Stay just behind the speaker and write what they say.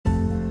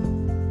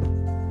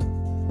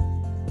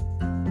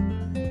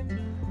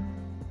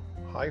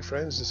Hi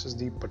friends, this is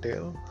Deep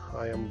Patel.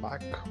 I am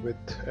back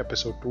with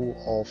episode 2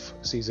 of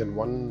season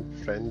 1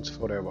 Friends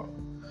Forever.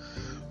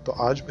 तो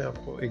आज मैं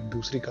आपको एक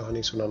दूसरी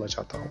कहानी सुनाना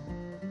चाहता हूँ।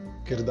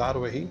 किरदार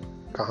वही,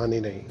 कहानी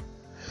नहीं।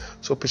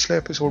 पिछले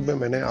एपिसोड में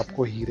मैंने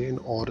आपको हीरेन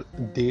और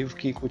देव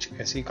की कुछ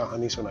ऐसी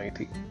कहानी सुनाई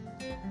थी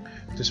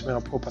जिसमें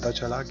आपको पता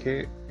चला कि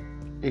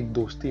एक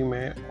दोस्ती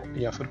में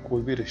या फिर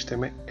कोई भी रिश्ते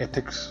में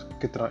एथिक्स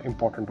कितना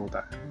इम्पोर्टेंट होता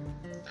है।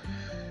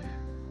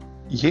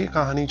 ये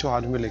कहानी जो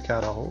आज मैं लेके आ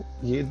रहा हूँ,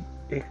 ये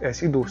एक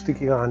ऐसी दोस्ती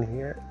की कहानी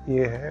है।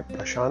 ये है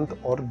प्रशांत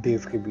और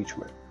देव के बीच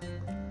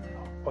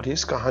में। और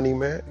इस कहानी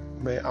में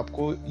मैं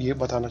आपको ये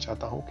बताना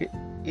चाहता हूँ कि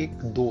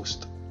एक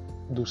दोस्त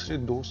दूसरे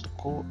दोस्त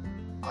को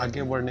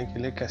आगे बढ़ने के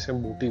लिए कैसे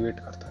मोटिवेट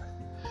करता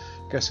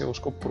है, कैसे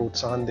उसको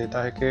प्रोत्साहन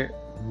देता है कि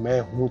मैं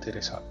हूं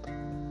तेरे साथ,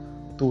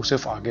 तू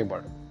सिर्फ आगे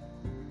बढ़।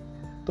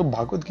 तो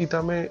भागवत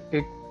गीता में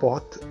एक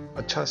बहुत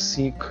अच्छा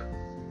सीख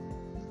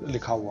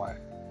लिखा हुआ है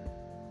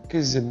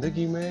कि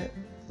जिंदगी में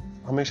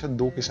हमेशा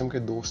दो किस्म के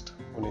दोस्त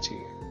होने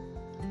चाहिए।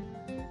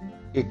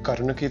 एक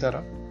कर्ण की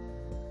तरह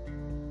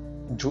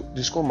जो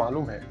जिसको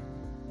मालूम है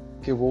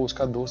कि वो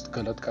उसका दोस्त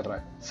गलत कर रहा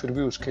है, फिर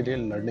भी उसके लिए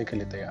लड़ने के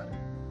लिए तैयार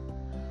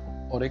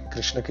है। और एक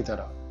कृष्ण की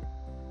तरह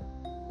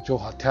जो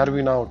हथियार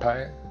भी ना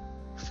उठाए,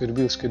 फिर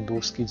भी उसके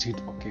दोस्त की जीत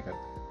पक्की कर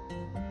दे।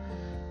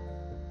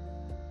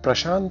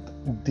 प्रशांत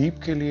दीप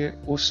के लिए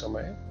उस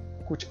समय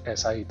कुछ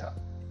ऐसा ही था।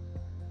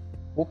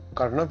 वो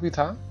कर्ण भी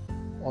था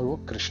और वो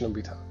कृष्ण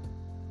भी था।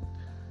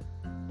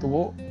 तो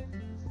वो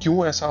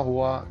क्यों ऐसा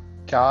हुआ,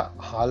 क्या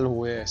हाल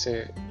हुए ऐसे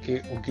कि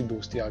उनकी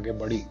दोस्ती आगे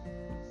बढ़ी,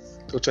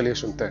 तो चलिए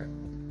सुनते हैं।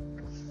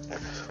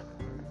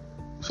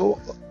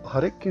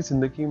 हर एक की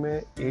जिंदगी में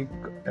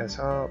एक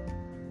ऐसा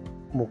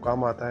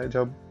मुकाम आता है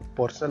जब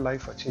पर्सनल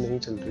लाइफ अच्छी नहीं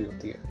चल रही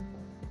होती है,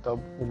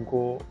 तब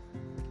उनको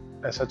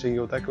ऐसा चाहिए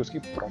होता है कि उसकी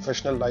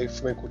प्रोफेशनल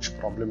लाइफ में कुछ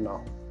प्रॉब्लम ना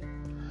हो।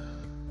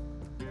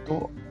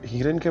 तो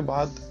हीरेन के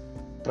बाद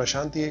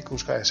प्रशांत ही एक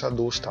उसका ऐसा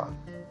दोस्त था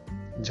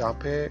जहाँ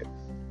पे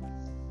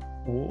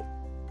वो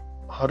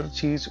हर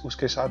चीज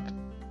उसके साथ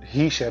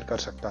ही शेयर कर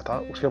सकता था।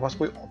 उसके पास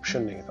कोई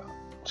ऑप्शन नहीं था,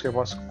 उसके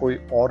पास कोई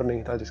और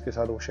नहीं था जिसके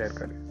साथ वो शेयर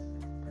करे।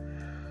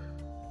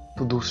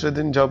 तो दूसरे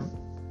दिन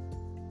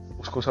जब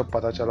उसको सब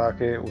पता चला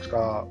कि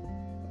उसका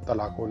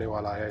तलाक होने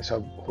वाला है,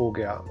 सब हो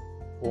गया,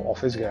 वो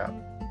ऑफिस गया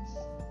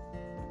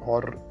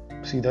और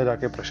सीधा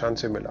जाके प्रशांत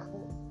से मिला।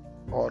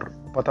 और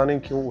पता नहीं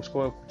क्यों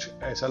उसको कुछ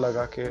ऐसा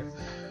लगा कि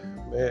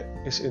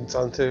मैं इस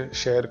इंसान से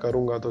शेयर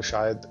करूंगा तो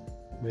शायद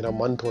मेरा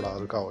मन थोड़ा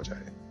हल्का हो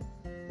जाए।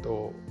 तो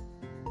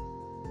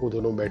वो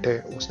दोनों बैठे,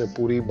 उसने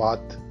पूरी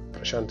बात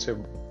प्रशांत से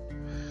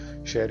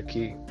शेयर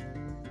की।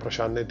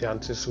 प्रशांत ने ध्यान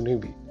से सुनी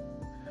भी।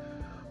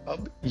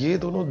 अब ये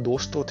दोनों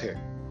दोस्त तो थे,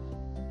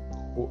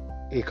 वो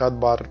एक आध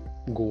बार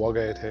गोवा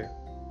गए थे,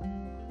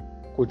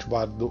 कुछ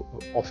बार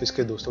ऑफिस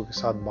के दोस्तों के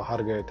साथ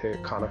बाहर गए थे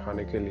खाना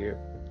खाने के लिए,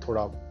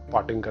 थोड़ा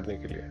पार्टिंग करने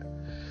के लिए।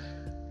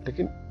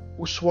 लेकिन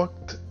उस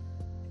वक्त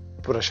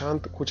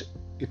प्रशांत कुछ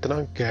इतना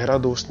गहरा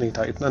दोस्त नहीं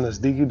था, इतना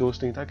नजदीकी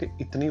दोस्त नहीं था कि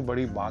इतनी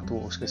बड़ी बात वो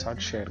उसके साथ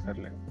शेयर कर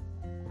ले।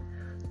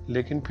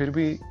 लेकिन फिर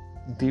भी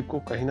दीप को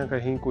कहीं ना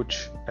कहीं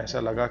कुछ ऐसा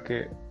लगा कि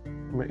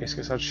मैं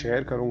इसके साथ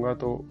शेयर करूंगा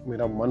तो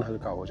मेरा मन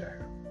हल्का हो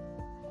जाएगा।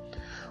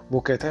 वो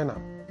कहते हैं ना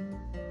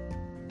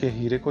कि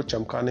हीरे को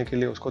चमकाने के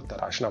लिए उसको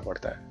तराशना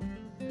पड़ता है,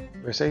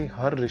 वैसे ही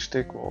हर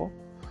रिश्ते को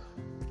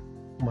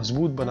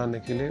मजबूत बनाने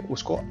के लिए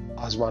उसको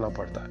आजमाना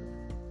पड़ता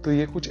है। तो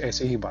ये कुछ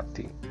ऐसे ही बात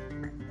थी।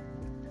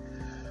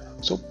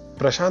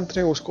 प्रशांत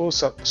ने उसको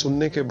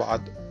सुनने के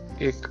बाद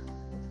एक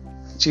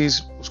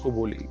चीज उसको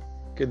बोली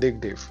कि देख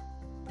देव,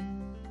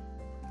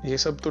 ये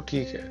सब तो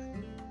ठीक है,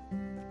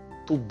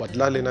 तू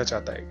बदला लेना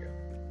चाहता है क्या?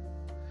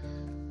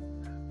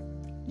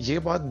 ये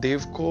बात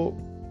देव को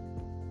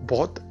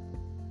बहुत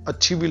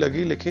अच्छी भी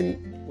लगी,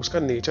 लेकिन उसका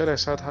नेचर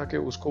ऐसा था कि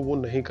उसको वो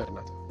नहीं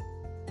करना था।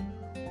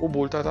 वो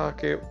बोलता था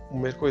कि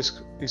मेरे को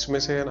इसमें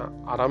से है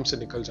ना आराम से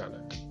निकल जाना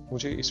है,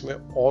 मुझे इसमें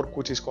और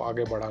कुछ इसको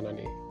आगे बढ़ाना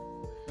नहीं है।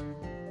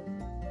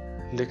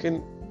 लेकिन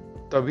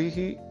तभी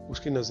ही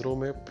उसकी नजरों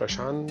में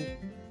प्रशांत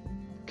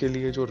के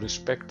लिए जो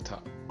रिस्पेक्ट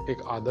था, एक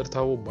आदर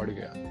था, वो बढ़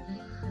गया।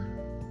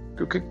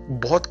 क्योंकि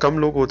बहुत कम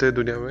लोग होते हैं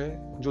दुनिया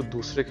में जो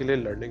दूसरे के लिए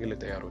लड़ने के लिए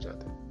तैयार हो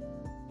जाते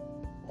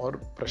हैं, और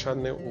प्रशांत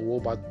ने वो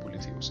बात बोली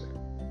थी उसे।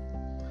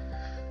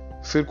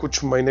 फिर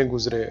कुछ महीने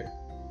गुजरे,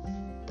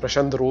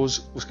 प्रशांत रोज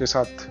उसके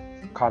साथ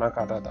खाना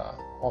खाता था।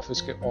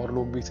 ऑफिस के और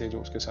लोग भी थे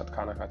जो उसके साथ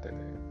खाना खाते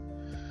थे,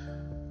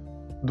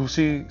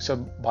 दूसरी सब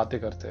बातें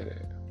करते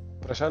रहे।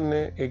 प्रशांत ने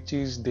एक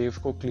चीज देव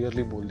को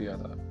क्लियरली बोल दिया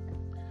था,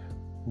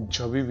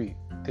 जब भी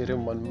तेरे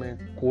मन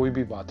में कोई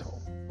भी बात हो,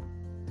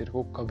 तेरे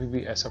को कभी भी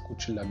ऐसा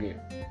कुछ लगे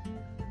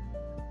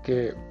कि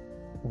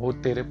वो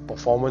तेरे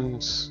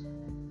परफॉर्मेंस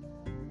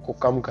को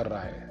कम कर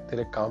रहा है,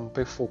 तेरे काम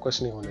पे फोकस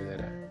नहीं होने दे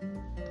रहा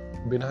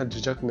है, बिना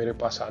झिझक मेरे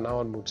पास आना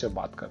और मुझसे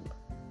बात करना।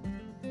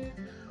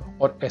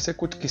 और ऐसे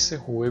कुछ किस्से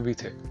हुए भी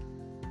थे,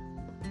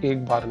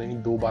 एक बार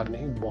नहीं, दो बार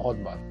नहीं, बहुत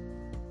बार।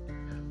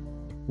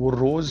 वो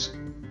रोज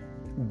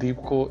दीप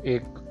को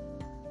एक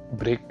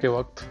ब्रेक के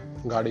वक्त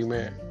गाड़ी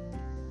में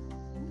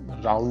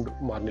राउंड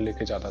मारने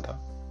लेके जाता था।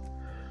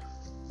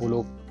 वो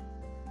लोग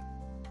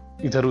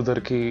इधर उधर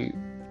की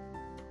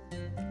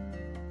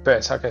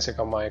पैसा कैसे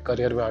कमाए,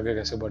 करियर में आगे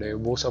कैसे बढ़े,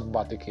 वो सब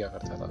बातें किया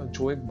करता था,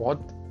 जो एक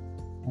बहुत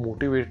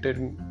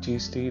मोटिवेटेड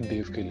चीज थी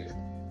देव के लिए।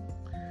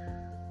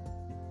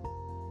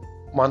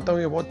 मानता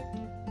हूं ये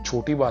बहुत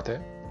छोटी बात है,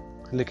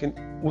 लेकिन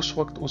उस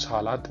वक्त उस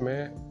हालात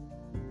में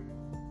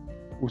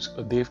उस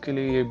देव के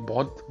लिए ये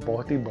बहुत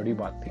बहुत ही बड़ी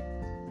बात थी,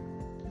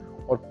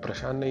 और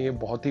प्रशांत ने ये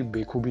बहुत ही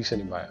बेखूबी से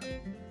निभाया।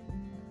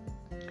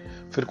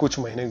 फिर कुछ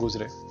महीने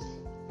गुजरे,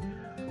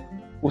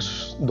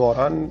 उस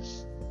दौरान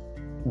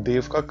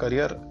देव का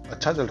करियर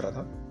अच्छा चल रहा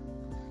था,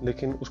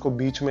 लेकिन उसको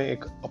बीच में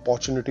एक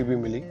अपॉर्चुनिटी भी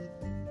मिली,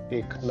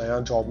 एक नया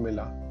जॉब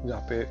मिला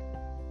जहाँ पे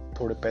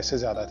थोड़े पैसे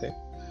ज्यादा थे,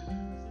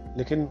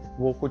 लेकिन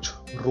वो कुछ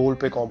रोल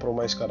पे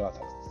कॉम्प्रोमाइज कर रहा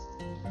था।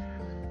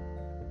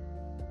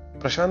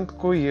 प्रशांत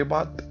को ये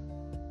बात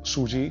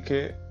सूझी कि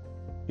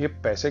ये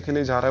पैसे के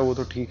लिए जा रहा है वो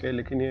तो ठीक है,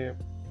 लेकिन ये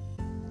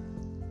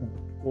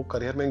वो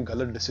करियर में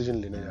गलत डिसीजन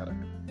लेने जा रहा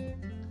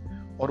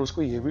है। और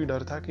उसको ये भी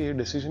डर था कि ये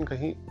डिसीजन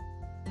कहीं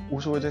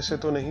उस वजह से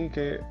तो नहीं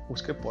कि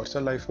उसके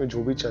पर्सनल लाइफ में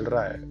जो भी चल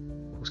रहा है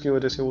उसकी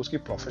वजह से वो उसकी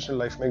प्रोफेशनल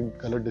लाइफ में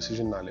गलत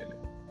डिसीजन ना ले ले।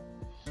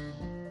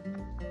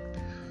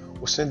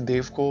 उसने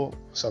देव को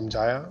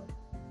समझाया,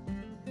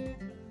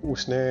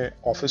 उसने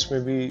ऑफिस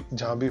में भी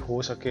जहां भी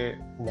हो सके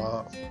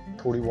वहां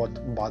थोड़ी बहुत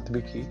बात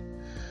भी की,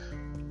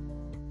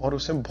 और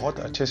उसने बहुत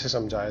अच्छे से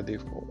समझाया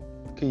देव को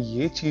कि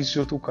ये चीज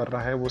जो तू कर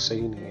रहा है वो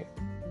सही नहीं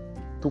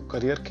है। तू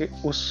करियर के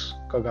उस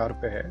कगार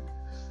पे है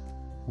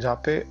जहां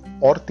पे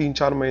और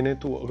 3-4 महीने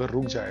तू अगर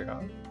रुक जाएगा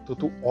तो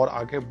तू और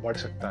आगे बढ़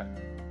सकता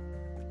है।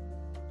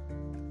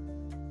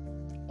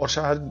 और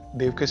शायद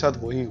देव के साथ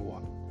वही हुआ।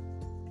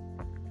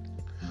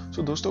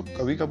 सो दोस्तों,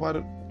 कभी कभार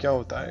क्या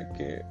होता है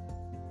कि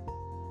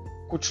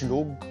कुछ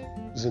लोग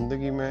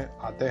जिंदगी में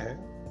आते हैं,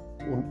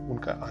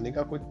 उनका आने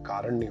का कोई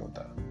कारण नहीं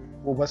होता,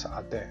 वो बस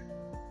आते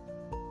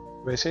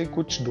हैं। वैसे ही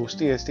कुछ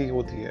दोस्ती ऐसी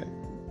होती है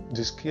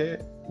जिसके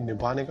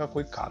निभाने का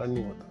कोई कारण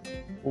नहीं होता,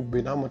 वो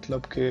बिना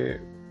मतलब के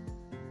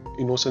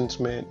इनोसेंस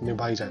में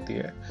निभाई जाती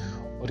है।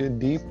 और ये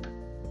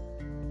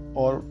दीप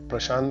और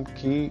प्रशांत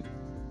की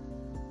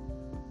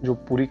जो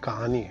पूरी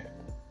कहानी है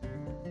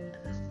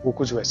वो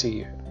कुछ वैसी ही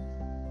है।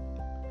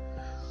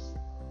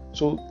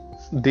 सो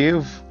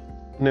देव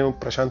ने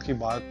प्रशांत की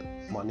बात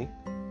मानी,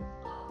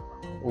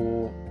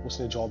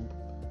 उसने जॉब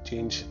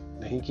चेंज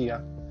नहीं किया,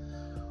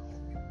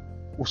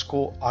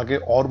 उसको आगे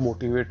और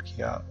मोटिवेट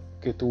किया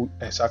कि तू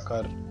ऐसा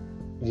कर,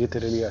 ये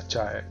तेरे लिए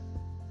अच्छा है।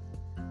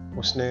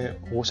 उसने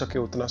हो सके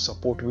उतना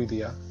सपोर्ट भी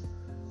दिया,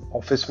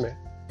 ऑफिस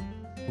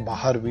में,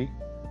 बाहर भी,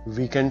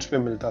 वीकेंड्स पे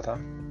मिलता था,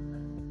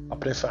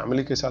 अपने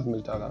फैमिली के साथ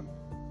मिलता था।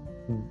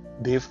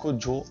 देव को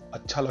जो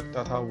अच्छा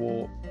लगता था वो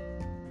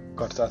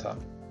करता था,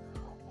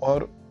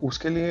 और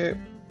उसके लिए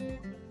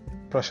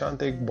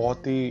प्रशांत एक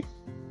बहुत ही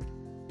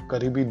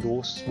करीबी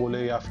दोस्त बोले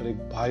या फिर एक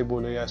भाई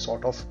बोले या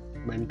सॉर्ट ऑफ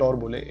मेंटोर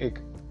बोले, एक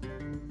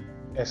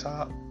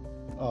ऐसा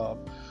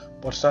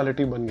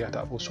पर्सनालिटी बन गया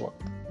था उस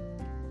वक्त।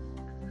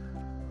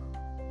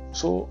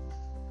 सो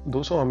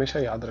दोस्तों, हमेशा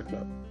याद रखना,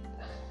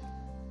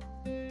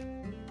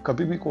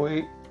 कभी भी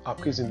कोई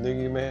आपकी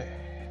जिंदगी में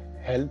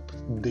हेल्प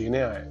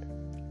देने आए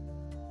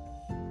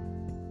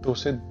तो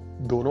उसे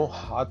दोनों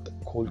हाथ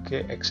खोल के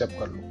एक्सेप्ट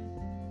कर लो।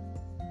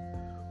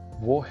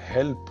 वो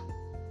हेल्प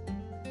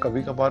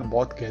कभी कभार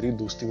बहुत गहरी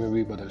दोस्ती में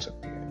भी बदल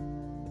सकती है।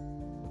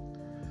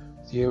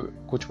 ये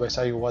कुछ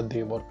वैसा ही हुआ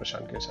देव और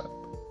प्रशांत के साथ,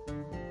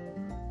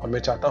 और मैं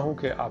चाहता हूं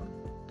कि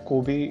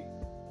आपको भी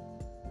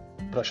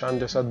प्रशांत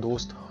जैसा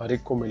दोस्त हर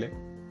एक को मिले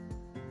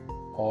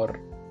और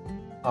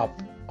आप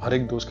हर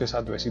एक दोस्त के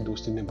साथ वैसी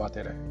दोस्ती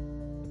निभाते रहें।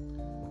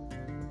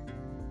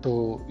 तो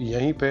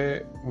यहीं पे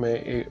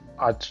मैं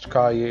आज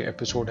का ये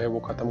एपिसोड है वो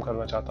खत्म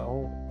करना चाहता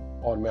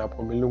हूं, और मैं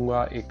आपको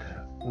मिलूंगा एक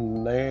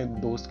नए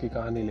दोस्त की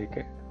कहानी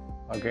लेके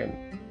अगेन।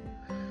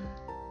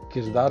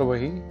 किरदार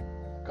वही,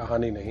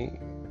 कहानी नहीं,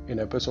 in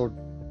episode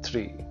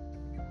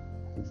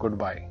 3। Good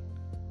bye.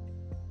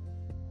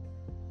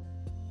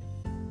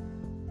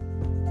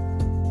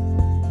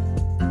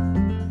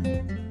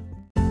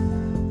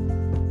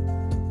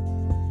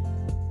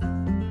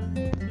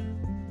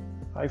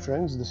 Hi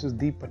friends, this is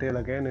Deep Patel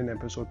again in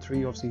episode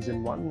 3 of season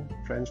 1,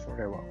 Friends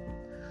Forever.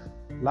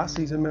 Last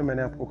season में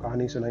मैंने आपको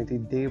कहानी सुनाई थी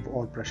देव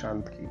और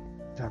प्रशांत की,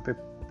 जहाँ पे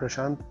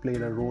प्रशांत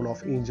played a role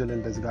of angel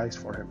in disguise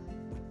for him.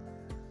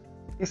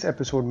 इस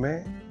एपिसोड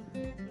में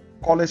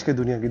कॉलेज के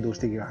दुनिया की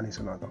दोस्ती की कहानी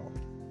सुनाता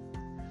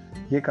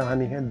हूँ। ये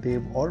कहानी है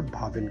देव और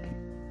भाविन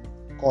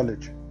की।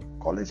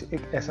 कॉलेज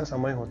एक ऐसा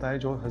समय होता है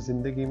जो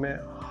जिंदगी में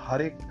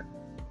हर एक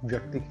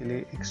व्यक्ति के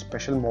लिए एक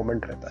स्पेशल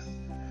मोमेंट रहता है।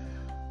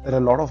 There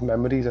are a lot of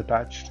memories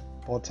attached.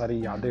 बहुत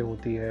सारी यादें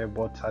होती है,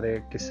 बहुत सारे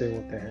किस्से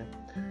होते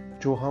हैं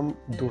जो हम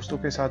दोस्तों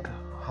के साथ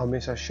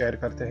हमेशा शेयर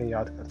करते हैं,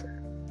 याद करते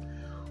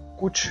हैं।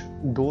 कुछ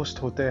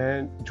दोस्त होते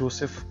हैं जो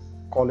सिर्फ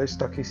कॉलेज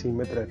तक ही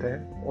सीमित रहते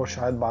हैं और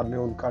शायद बाद में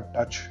उनका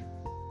टच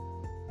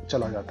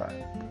चला जाता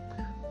है,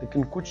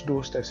 लेकिन कुछ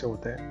दोस्त ऐसे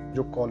होते हैं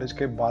जो कॉलेज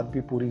के बाद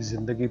भी पूरी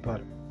जिंदगी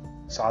भर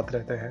साथ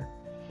रहते हैं।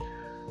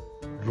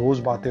 रोज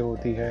बातें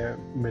होती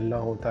हैं, मिलना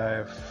होता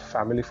है,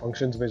 फैमिली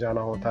फंक्शंस में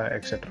जाना होता है,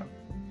 एक्सेट्रा।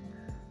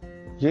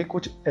 ये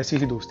कुछ ऐसी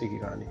ही दोस्ती की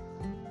कहानी।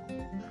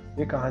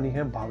 ये कहानी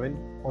है भाविन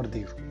और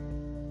देव की।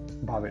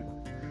 भाविन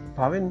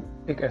भाविन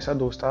एक ऐसा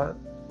दोस्त था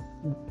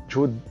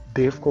जो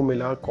देव को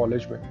मिला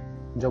कॉलेज में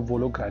जब वो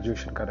लोग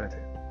ग्रेजुएशन कर रहे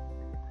थे।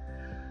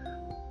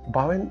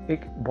 भाविन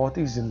एक बहुत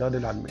ही जिंदा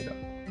दिल आदमी था।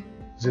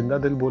 जिंदा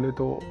दिल बोले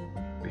तो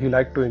ही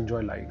लाइक टू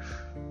एंजॉय लाइफ।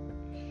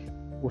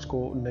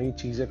 उसको नई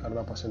चीजें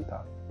करना पसंद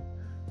था,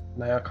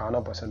 नया खाना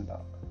पसंद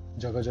था,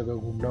 जगह जगह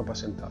घूमना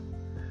पसंद था।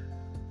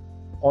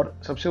 और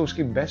सबसे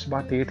उसकी बेस्ट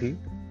बात ये थी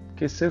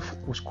कि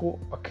सिर्फ उसको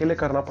अकेले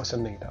करना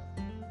पसंद नहीं था,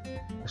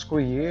 उसको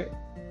ये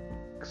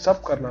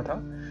सब करना था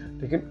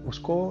लेकिन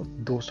उसको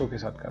दोस्तों के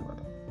साथ करना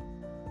था।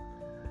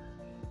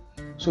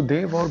 सो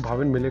देव और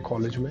भाविन मिले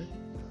कॉलेज में,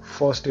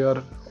 फर्स्ट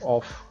ईयर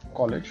ऑफ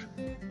कॉलेज।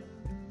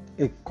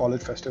 एक कॉलेज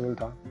फेस्टिवल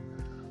था,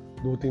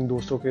 2-3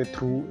 दोस्तों के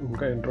थ्रू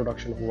उनका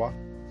इंट्रोडक्शन हुआ,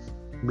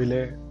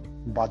 मिले,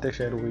 बातें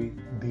शेयर हुई,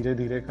 धीरे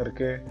धीरे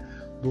करके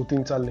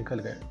 2-3 साल निकल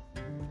गए।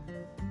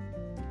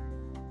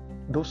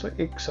 दोस्तों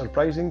एक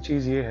सरप्राइजिंग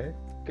चीज ये है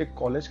कि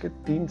कॉलेज के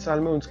 3 साल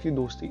में उसकी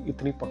दोस्ती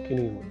इतनी पक्की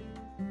नहीं हुई।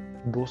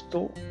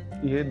 दोस्तों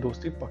ये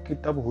दोस्ती पक्की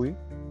तब हुई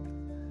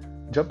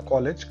जब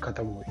कॉलेज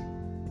खत्म हुई।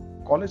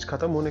 कॉलेज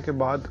खत्म होने के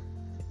बाद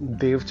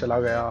देव चला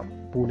गया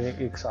पुणे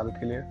 1 साल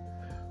के लिए,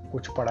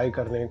 कुछ पढ़ाई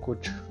करने,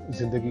 कुछ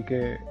जिंदगी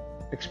के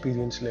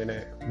एक्सपीरियंस लेने,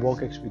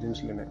 वर्क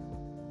एक्सपीरियंस लेने।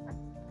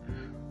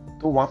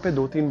 तो वहां पे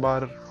 2-3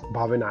 बार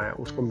भाविन आया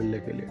उसको मिलने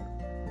के लिए।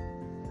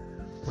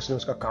 उसने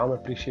उसका काम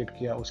अप्रिशिएट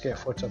किया, उसके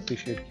एफर्ट्स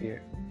अप्रिशिएट किए,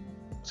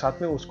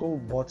 साथ में उसको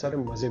बहुत सारे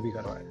मजे भी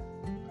करवाए।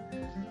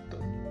 तो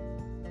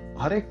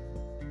हर एक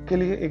के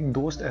लिए एक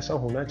दोस्त ऐसा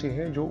होना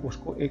चाहिए जो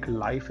उसको एक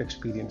life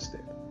experience they.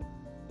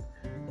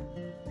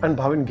 And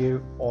Bhavin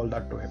gave all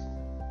that to him.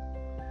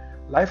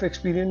 Life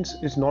experience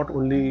is not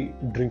only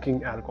drinking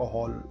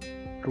alcohol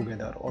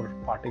together or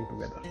partying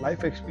together.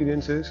 Life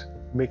experience is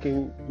making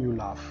you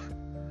laugh.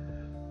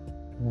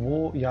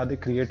 वो यादें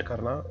क्रिएट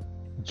करना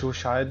जो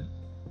शायद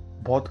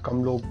बहुत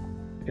कम लोग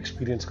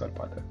एक्सपीरियंस कर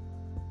पाते हैं।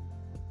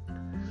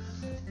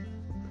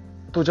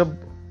 तो जब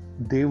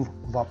देव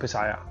वापस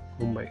आया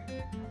मुंबई,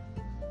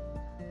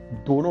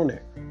 दोनों ने,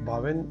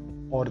 भाविन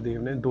और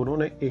देव ने, दोनों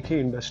ने एक ही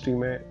इंडस्ट्री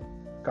में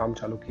काम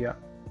चालू किया,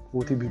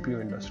 वो थी बीपीओ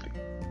इंडस्ट्री।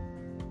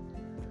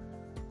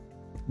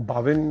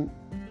 भाविन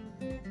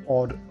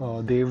और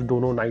देव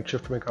दोनों नाइट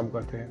शिफ्ट में काम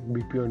करते हैं।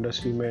 बीपीओ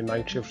इंडस्ट्री में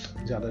नाइट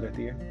शिफ्ट ज्यादा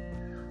रहती है।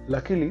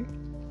 लकीली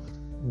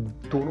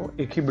दोनों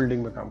एक ही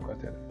बिल्डिंग में काम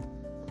करते थे।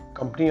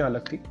 कंपनियां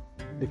अलग थी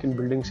लेकिन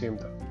बिल्डिंग सेम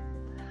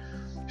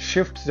था।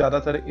 शिफ्ट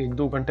ज्यादातर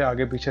 1-2 घंटे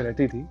आगे पीछे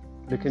रहती थी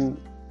लेकिन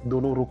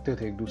दोनों रुकते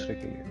थे एक दूसरे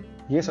के लिए।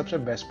 ये सबसे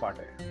बेस्ट पार्ट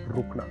है,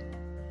 रुकना।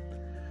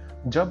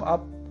 जब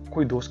आप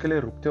कोई दोस्त के लिए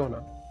रुकते हो ना,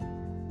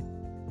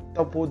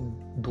 तब वो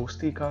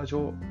दोस्ती का जो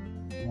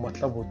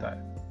मतलब होता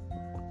है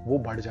वो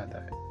बढ़ जाता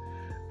है।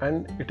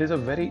 And it is a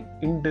very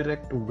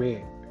indirect way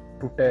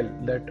to tell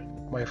that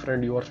my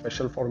friend you are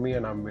special for me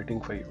and I am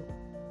waiting for you.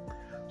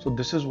 So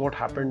this is what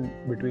happened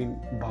between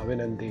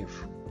Bhavin and देव।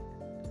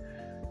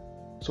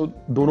 सो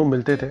दोनों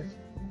मिलते थे।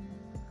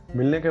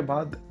 मिलने के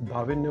बाद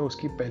भाविन ने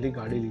उसकी पहली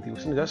गाड़ी ली थी।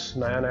 उसने जस्ट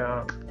नया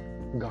नया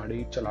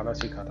गाड़ी चलाना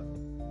सीखा था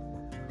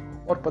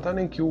और पता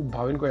नहीं क्यों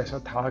भाविन को ऐसा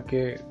था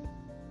कि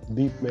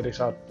दीप मेरे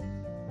साथ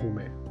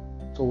घूमे।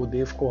 तो वो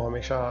देव को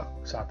हमेशा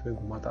साथ में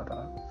घुमाता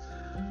था।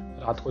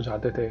 रात को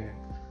जाते थे।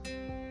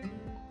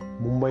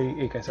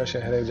 मुंबई एक ऐसा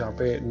शहर है जहाँ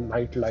पे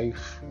नाइट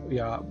लाइफ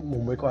या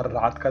मुंबई को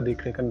रात का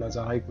देखने का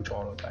नज़ारा ही कुछ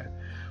और होता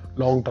है।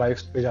 लॉन्ग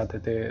ड्राइव्स पे जाते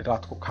थे,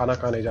 रात को खाना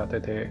खाने जाते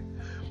थे,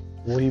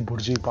 वही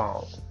भुर्जी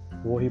पाव,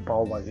 वही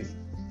पाव भाजी,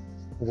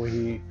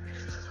 वही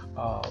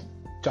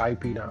चाय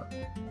पीना,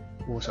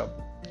 वो सब।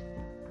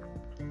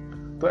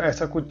 तो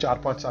ऐसा कुछ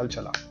 4-5 साल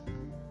चला।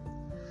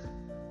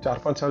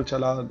 4-5 साल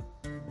चला,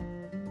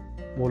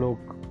 वो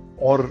लोग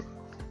और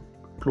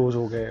क्लोज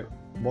हो गए,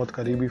 बहुत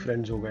करीबी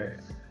फ्रेंड्स हो गए।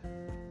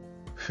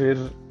 फिर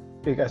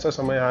एक ऐसा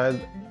समय आया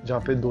जहाँ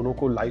पे दोनों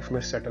को लाइफ में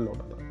सेटल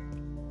होना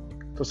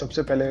था। तो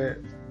सबसे पहले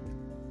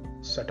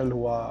सेटल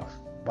हुआ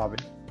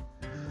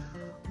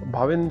भाविन।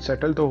 भाविन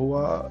सेटल तो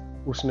हुआ,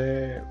 उसने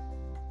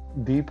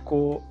दीप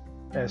को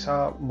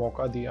ऐसा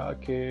मौका दिया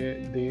कि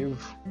देव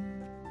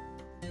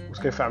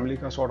उसके फैमिली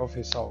का सॉर्ट ऑफ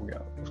हिस्सा हो गया।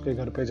 उसके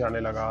घर पे जाने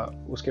लगा,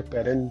 उसके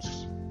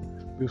पेरेंट्स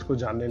भी उसको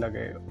जानने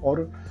लगे।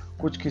 और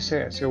कुछ किस्से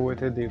ऐसे हुए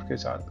थे देव के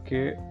साथ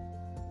कि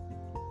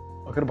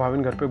अगर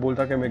भाविन घर पे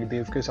बोलता कि मैं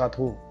देव के साथ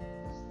हूं,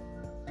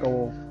 तो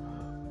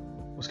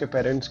उसके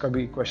पेरेंट्स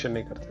कभी क्वेश्चन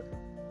नहीं करते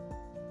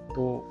थे।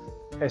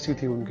 तो ऐसी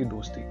थी उनकी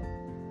दोस्ती।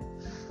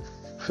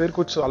 फिर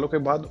कुछ सालों के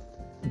बाद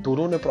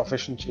दोनों ने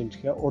प्रोफेशन चेंज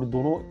किया और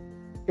दोनों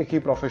एक ही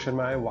प्रोफेशन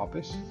में आए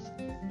वापस।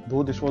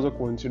 दो दिस वाज अ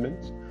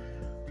कोइंसिडेंस।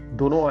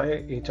 दोनों आए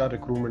एचआर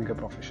रिक्रूटमेंट के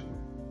प्रोफेशन।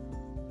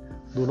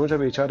 दोनों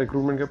जब एचआर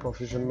रिक्रूटमेंट के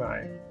प्रोफेशन में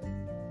आए,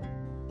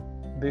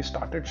 they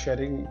started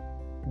sharing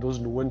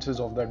those nuances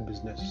of that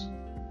business.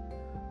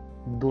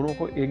 दोनों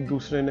को एक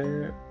दूसरे ने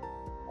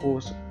को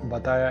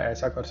बताया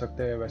ऐसा कर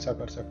सकते हैं, वैसा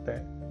कर सकते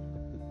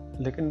हैं,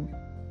 लेकिन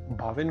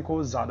भाविन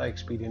को ज्यादा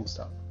एक्सपीरियंस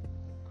था।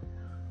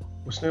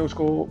 उसने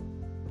उसको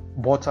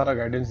बहुत सारा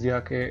गाइडेंस दिया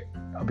कि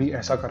अभी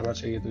ऐसा करना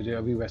चाहिए तुझे,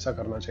 अभी वैसा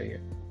करना चाहिए।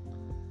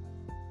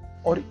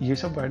 और ये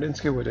सब गाइडेंस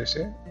की वजह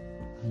से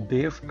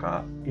देव का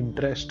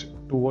इंटरेस्ट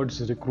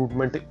टुवर्ड्स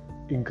रिक्रूटमेंट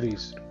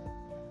इंक्रीज,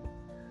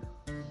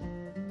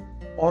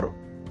 और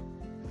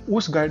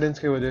उस गाइडेंस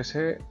की वजह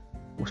से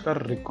उसका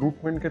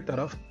रिक्रूटमेंट की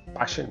तरफ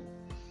पैशन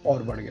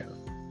और बढ़ गया।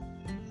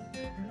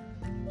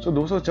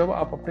 दोस्तों, जब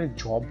आप अपने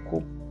जॉब को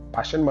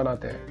पैशन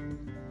बनाते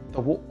हैं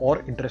तो वो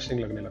और इंटरेस्टिंग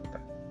लगने लगता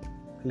है।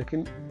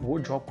 लेकिन वो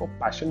जॉब को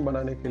पैशन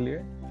बनाने के लिए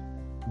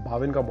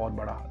भाविन का बहुत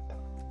बड़ा हाथ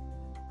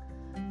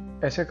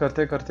था। ऐसे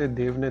करते करते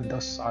देव ने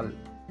 10 साल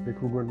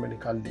रिक्रूटमेंट में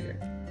निकाल दिए,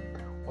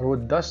 और वो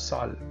 10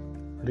 साल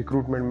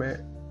रिक्रूटमेंट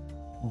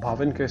में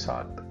भाविन के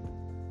साथ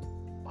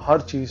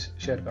हर चीज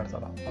शेयर करता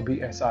था। अभी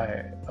ऐसा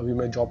है, अभी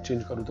मैं जॉब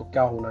चेंज करूं तो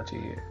क्या होना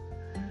चाहिए,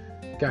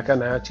 क्या क्या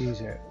नया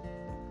चीज है।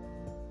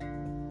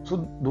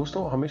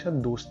 दोस्तों, हमेशा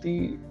दोस्ती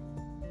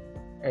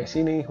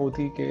ऐसी नहीं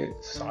होती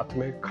कि साथ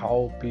में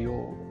खाओ पियो,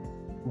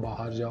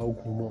 बाहर जाओ,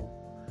 घूमो,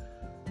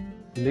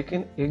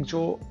 लेकिन एक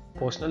जो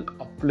पर्सनल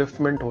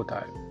अपलिफ्टमेंट होता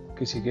है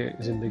किसी के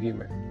जिंदगी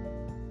में,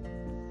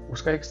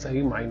 उसका एक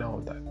सही मायना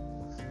होता है,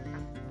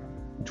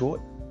 जो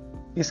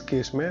इस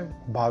केस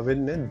में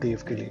भाविन ने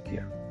देव के लिए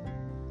किया।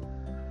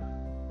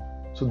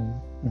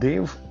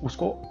 देव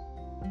उसको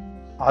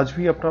आज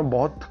भी अपना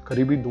बहुत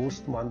करीबी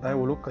दोस्त मानता है,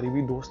 वो लोग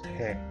करीबी दोस्त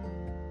हैं।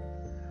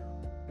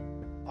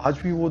 आज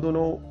भी वो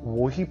दोनों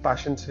वो ही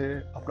पैशन से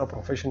अपना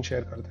प्रोफेशन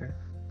शेयर करते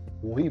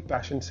हैं, वो ही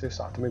पैशन से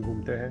साथ में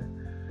घूमते हैं,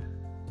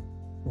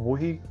 वो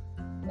ही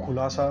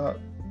खुलासा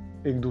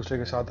एक दूसरे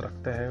के साथ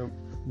रखते हैं,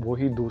 वो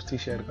ही दोस्ती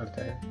शेयर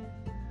करते हैं।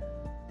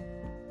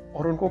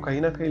 और उनको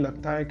कहीं ना कहीं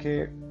लगता है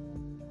कि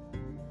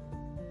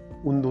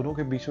उन दोनों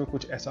के बीच में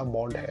कुछ ऐसा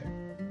बॉन्ड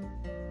है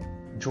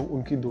जो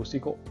उनकी दोस्ती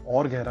को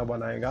और गहरा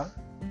बनाएगा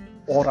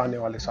और आने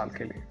वाले साल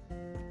के लिए।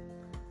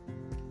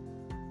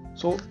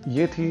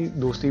 ये थी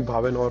दोस्ती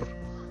भाविन और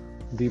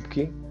दीप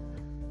की।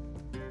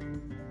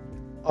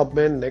 अब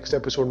मैं नेक्स्ट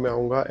एपिसोड में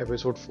आऊंगा,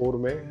 एपिसोड 4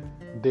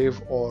 में देव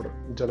और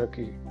जनक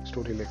की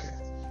स्टोरी लेके।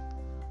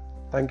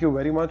 Thank you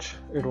very much,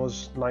 it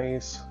was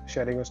nice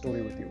sharing a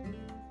story with you.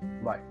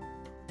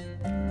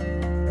 Bye.